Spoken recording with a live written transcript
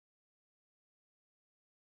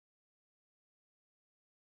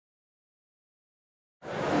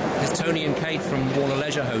with Tony and Kate from Warner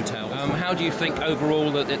Leisure Hotel. How do you think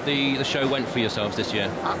overall that the show went for yourselves this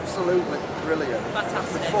year? Absolutely brilliant.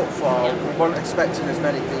 Fantastic. The footfall, we weren't expecting as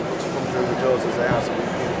many people to come through the doors as they have. So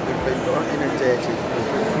we've been inundated.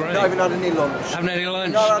 Great. Not even had any lunch. Haven't had any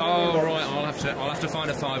lunch? Oh, right. I'll have to find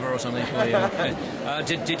a fiver or something for you. Okay.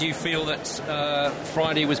 Did you feel that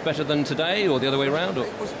Friday was better than today, or the other way around? Or?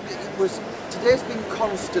 It was. Today's been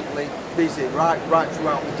constantly busy, right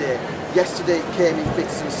throughout the day. Yesterday it came in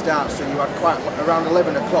fits and starts, so you had around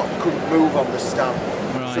 11 o'clock you couldn't move on the stand.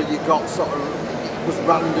 Right. So you got sort of, it was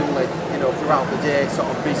randomly, throughout the day sort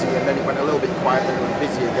of busy, and then it went a little bit quiet and then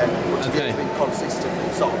busy again. But today's been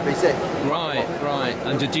consistently sort of busy. Right.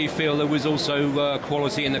 And did you feel there was also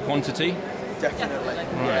quality in the quantity? Definitely.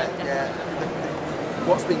 Right. Yeah.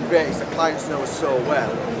 What's been great is the clients know us so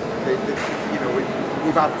well.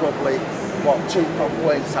 We've had probably 2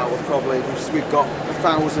 complaints out of probably we've got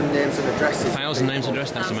 1,000 names and addresses. 1,000 names and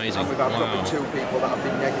addresses, that's amazing. And we've had probably 2 people that have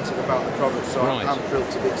been negative about the product, so I'm thrilled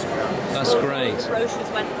to be experienced. That's great. Brochures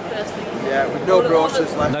went first thing. Yeah, with no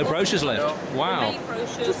brochures left. No brochures left. No. Wow.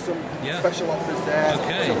 Just some special offers there.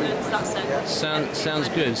 Okay. Sounds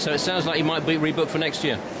good. So it sounds like you might be rebooked for next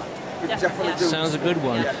year. Definitely do. Sounds a good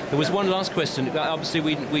one. Yeah. There was one last question. Obviously,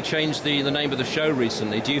 we changed the name of the show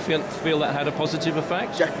recently. Do you feel that had a positive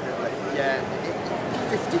effect? Definitely, yeah.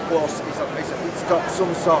 50 plus, it's got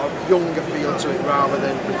some sort of younger feel to it rather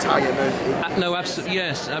than retirement. No, absolutely,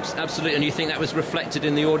 yes, absolutely. And you think that was reflected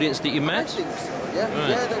in the audience that you met? I think so, yeah. Right.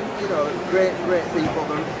 Yeah, great people.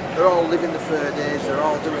 They're all living the fair days. They're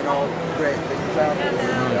all doing all great things out there.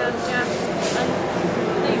 And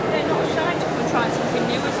they're not shy to come and try something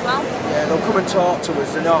new as well. Yeah, they'll come and talk to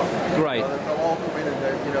us. They're not. Great. They'll all come in and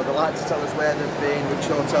they like to tell us where they've been, which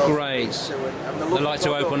hotels. Great. They like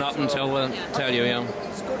to open up and tell you. Yeah.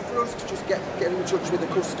 It's good for us to just get in touch with the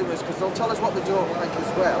customers because they'll tell us what they don't like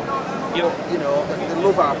as well. Yep. But, they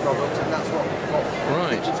love our product, and that's what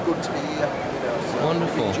Right. it's good to be here. So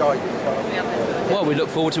Wonderful. Enjoy it as well. Well, we look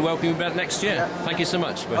forward to welcoming you back next year. Yeah. Thank you so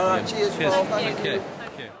much. All right, cheers. Paul. Thank you.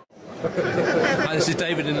 Hi, this is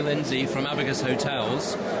David and Lindsay from Abacus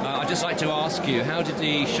Hotels. I'd just like to ask you, how did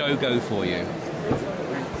the show go for you?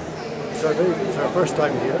 It's our first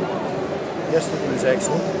time here. Yesterday was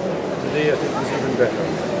excellent. Today I think was even better.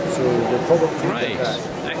 So we'll probably Great,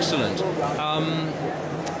 excellent.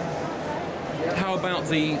 How about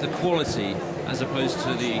the quality as opposed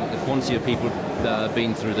to the quantity of people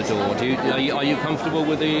being through the door? Are you comfortable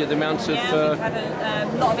with the amount of? Yeah, we've had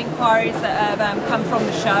a lot of inquiries that have come from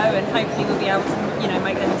the show, and hopefully we'll be able to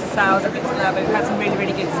make them into sales a bit slower. But we've had some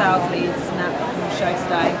really good sales leads and that from the show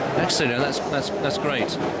today. Excellent, that's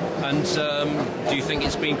great. And do you think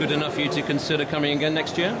it's been good enough for you to consider coming again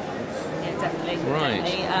next year? Definitely. Right.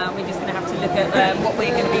 We're just going to have to look at what we're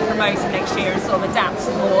going to be promoting next year and sort of adapt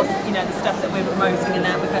some more, the stuff that we're promoting and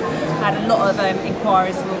that. We've had a lot of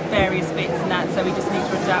inquiries for various bits and that, so we just need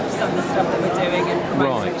to adapt some of the stuff that we're doing and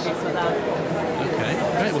promoting and bits like that. Okay,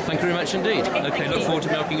 great. Well, thank you very much indeed. Okay, look forward to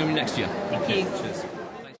welcoming you next year. Thank you. Cheers.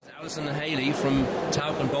 Alison and Hayley from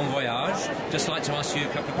Talc and Bon Voyage. Just like to ask you a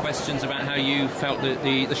couple of questions about how you felt that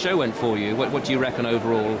the show went for you. What do you reckon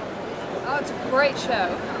overall? Oh, it's a great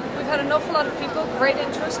show. We've had an awful lot of people, great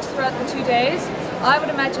interest throughout the 2 days. I would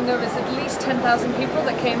imagine there was at least 10,000 people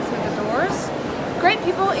that came through the doors. Great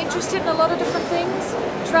people interested in a lot of different things.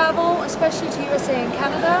 Travel, especially to USA and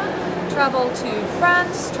Canada. Travel to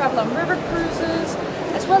France, travel on river cruises,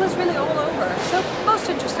 as well as really all over. So, most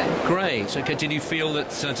interesting. Great. Okay, did you feel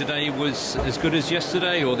that today was as good as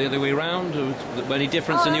yesterday or the other way around? Or was there any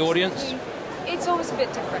difference in the audience? It's always a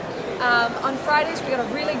bit different. On Fridays we got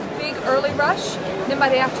a really big early rush, then by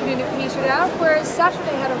the afternoon it petered out, whereas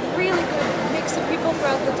Saturday had a really good mix of people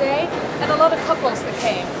throughout the day and a lot of couples that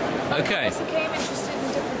came. Okay. Couples that came interested in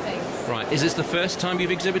different things. Right. Is this the first time you've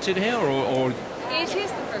exhibited here or? It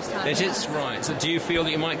is the first time. It is, right. So do you feel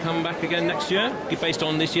that you might come back again next year, based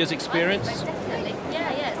on this year's experience? Definitely.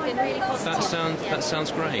 Yeah, it's been really positive. That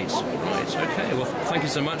sounds great. Right, okay. Well, thank you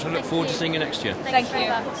so much. I look forward to seeing you next year. Thank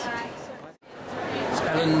you.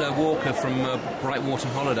 Ellen Walker from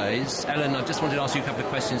Brightwater Holidays. Ellen, I just wanted to ask you a couple of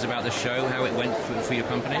questions about the show, how it went for your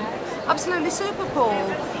company. Absolutely super, Paul.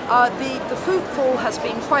 The footfall has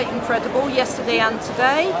been quite incredible yesterday and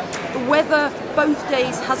today. The weather both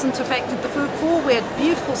days hasn't affected the footfall. We had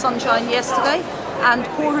beautiful sunshine yesterday and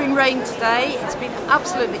pouring rain today. It's been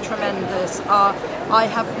absolutely tremendous. I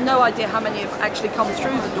have no idea how many have actually come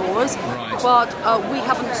through the doors, but we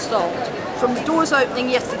haven't stopped. From the doors opening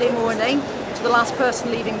yesterday morning to the last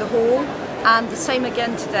person leaving the hall, and the same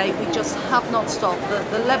again today. We just have not stopped.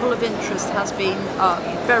 The level of interest has been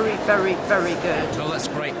very, very, very good. Well, that's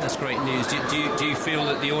great. That's great news. Do you feel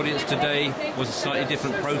that the audience today was a slightly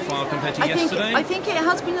different profile compared to yesterday? I think it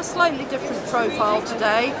has been a slightly different profile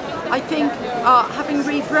today. I think having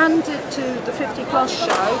rebranded to the 50 Plus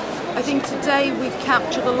show, I think today we've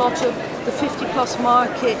captured a lot of the 50 plus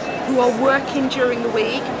market who are working during the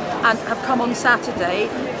week and have come on Saturday.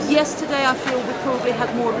 Yesterday I feel we probably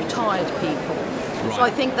had more retired people. Right. So I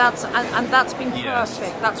think that's been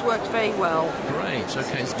perfect. That's worked very well. Great.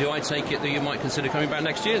 Okay. So do I take it that you might consider coming back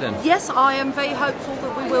next year then? Yes, I am very hopeful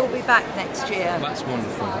that we will be back next year. That's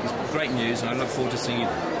wonderful. That's great news, and I look forward to seeing you.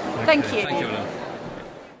 Okay. Thank you. Thank you, Ella.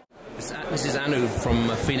 This is Anu from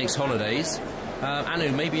Phoenix Holidays.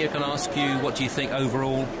 Anu, maybe I can ask you, what do you think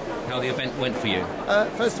overall, how the event went for you?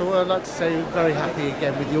 First of all, I'd like to say very happy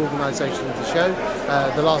again with the organisation of the show.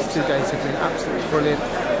 The last 2 days have been absolutely brilliant.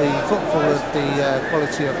 The footfall of the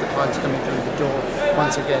quality of the clients coming through the door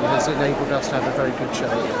once again has enabled us to have a very good show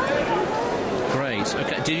again. Great.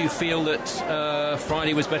 Okay. Did you feel that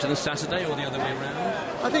Friday was better than Saturday, or the other way around?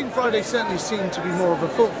 I think Friday certainly seemed to be more of a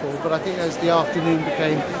footfall, but I think as the afternoon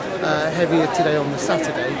became heavier today on the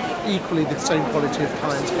Saturday, equally the same quality of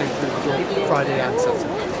clients came through the door Friday and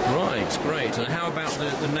Saturday. Right, great. And how about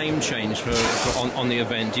the name change on the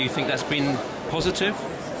event? Do you think that's been positive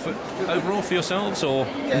overall for yourselves, or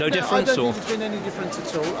no difference? I don't think there's been any difference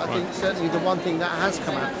at all. I think certainly the one thing that has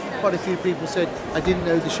come out, quite a few people said, I didn't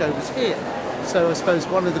know the show was here. So I suppose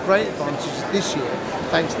one of the great advantages this year,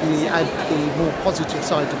 thanks to the more positive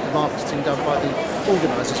side of the marketing done by the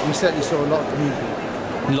organisers, we certainly saw a lot of new people.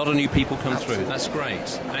 A lot of new people come Absolutely. through. That's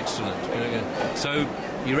great. Excellent. Good. So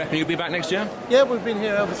you reckon you'll be back next year? Yeah, we've been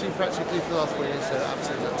here obviously practically for the last 4 years, so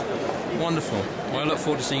absolutely. Wonderful. Well, I look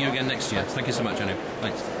forward to seeing you again next year. Thank you so much, Anu.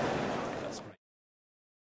 Thanks.